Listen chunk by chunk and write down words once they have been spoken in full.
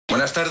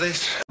Buenas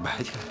tardes.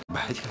 Vaya,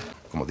 vaya.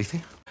 ¿Cómo dice?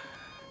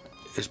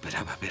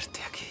 Esperaba verte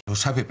aquí. Lo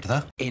sabe,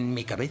 ¿verdad? ¿En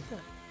mi cabeza?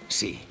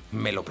 Sí,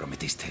 me lo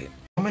prometiste.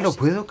 No me lo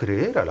puedo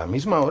creer, a la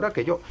misma hora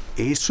que yo.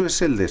 Eso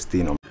es el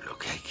destino. Lo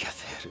que hay que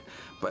hacer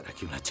para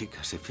que una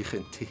chica se fije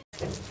en ti.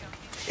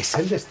 Es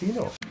el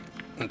destino.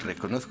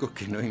 Reconozco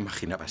que no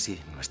imaginaba así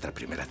nuestra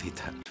primera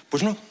cita.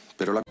 Pues no,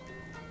 pero la...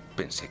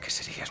 Pensé que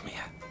serías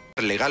mía.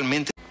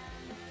 Legalmente...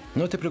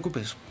 No te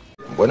preocupes.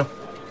 Bueno,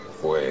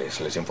 pues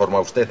les informo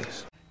a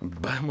ustedes.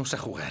 Vamos a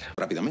jugar.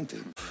 Rápidamente.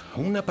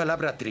 Una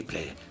palabra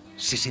triple.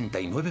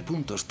 69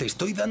 puntos. Te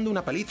estoy dando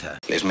una paliza.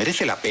 Les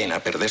merece la pena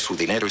perder su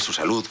dinero y su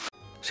salud.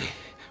 Sí,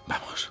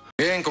 vamos.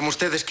 Bien, como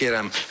ustedes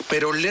quieran,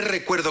 pero les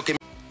recuerdo que...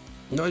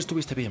 No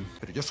estuviste bien.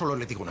 Pero yo solo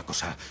le digo una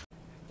cosa.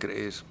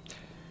 ¿Crees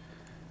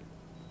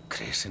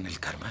en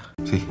el karma?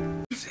 Sí.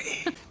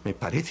 Sí. Me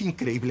parece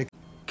increíble.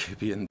 Qué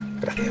bien.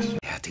 Gracias.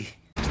 A ti.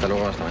 Hasta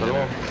luego, hasta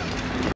mañana.